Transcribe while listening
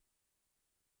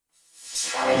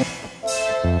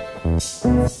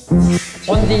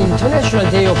On the International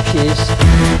Day of Peace,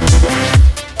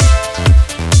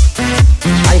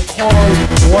 I call on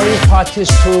warring parties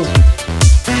to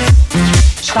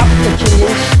stop the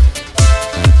killings,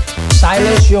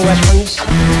 silence your weapons,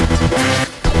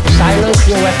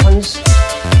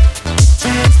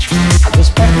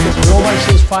 respect the global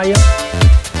ceasefire,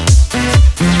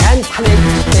 and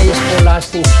create space for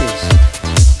lasting peace.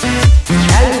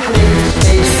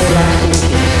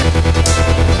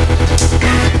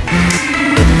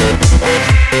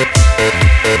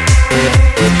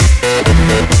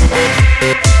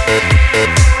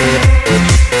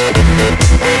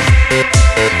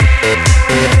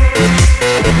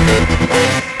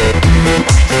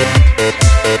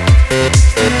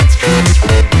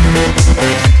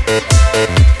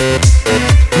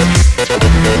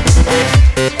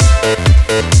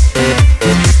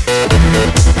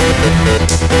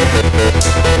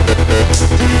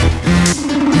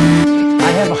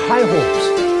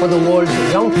 For the world's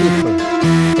young people,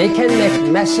 they can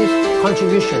make massive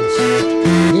contributions.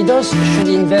 Leaders should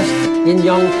invest in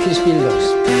young peace builders.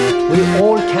 We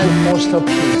all can foster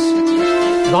peace.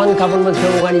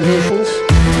 Non-governmental organizations,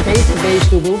 faith-based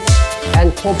groups,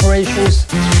 and corporations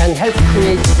can help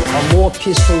create a more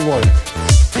peaceful world.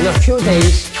 In a few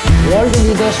days, world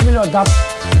leaders will adopt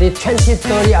the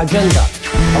 2030 Agenda,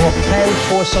 our plan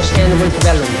for sustainable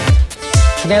development.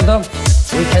 Together,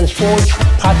 we can forge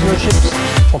partnerships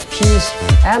for peace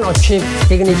and achieve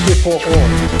dignity for all.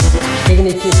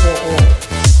 Dignity for all.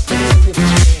 Dignity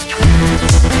for all.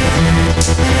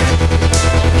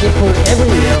 People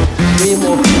everywhere